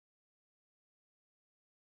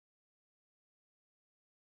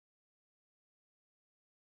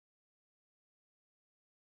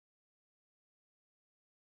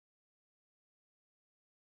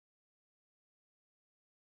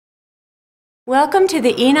Welcome to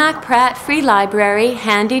the Enoch Pratt Free Library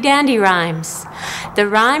Handy Dandy Rhymes. The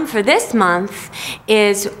rhyme for this month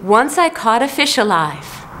is Once I Caught a Fish Alive.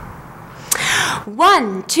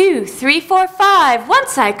 1, 2, 3, 4, 5.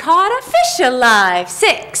 Once I caught a fish alive.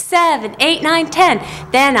 6, 7, 8, 9, 10.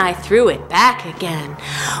 Then I threw it back again.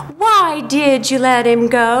 Why did you let him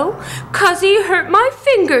go? 'Cause he hurt my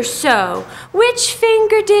finger so. Which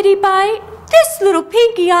finger did he bite? This little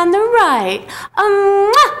pinky on the right.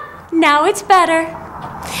 Now it's better.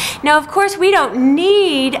 Now, of course, we don't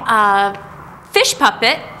need a fish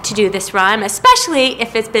puppet to do this rhyme, especially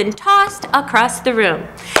if it's been tossed across the room.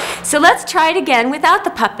 So let's try it again without the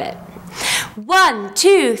puppet. 1,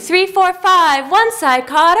 2, 3, 4, 5. Once I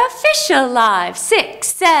caught a fish alive. 6,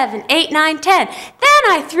 7, 8, 9, 10. Then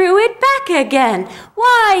I threw it back again.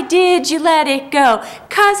 Why did you let it go?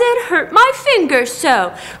 'Cause it hurt my finger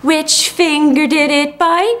so. Which finger did it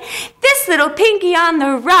bite? This little pinky on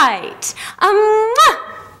the right.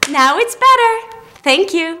 Now it's better.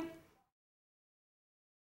 Thank you.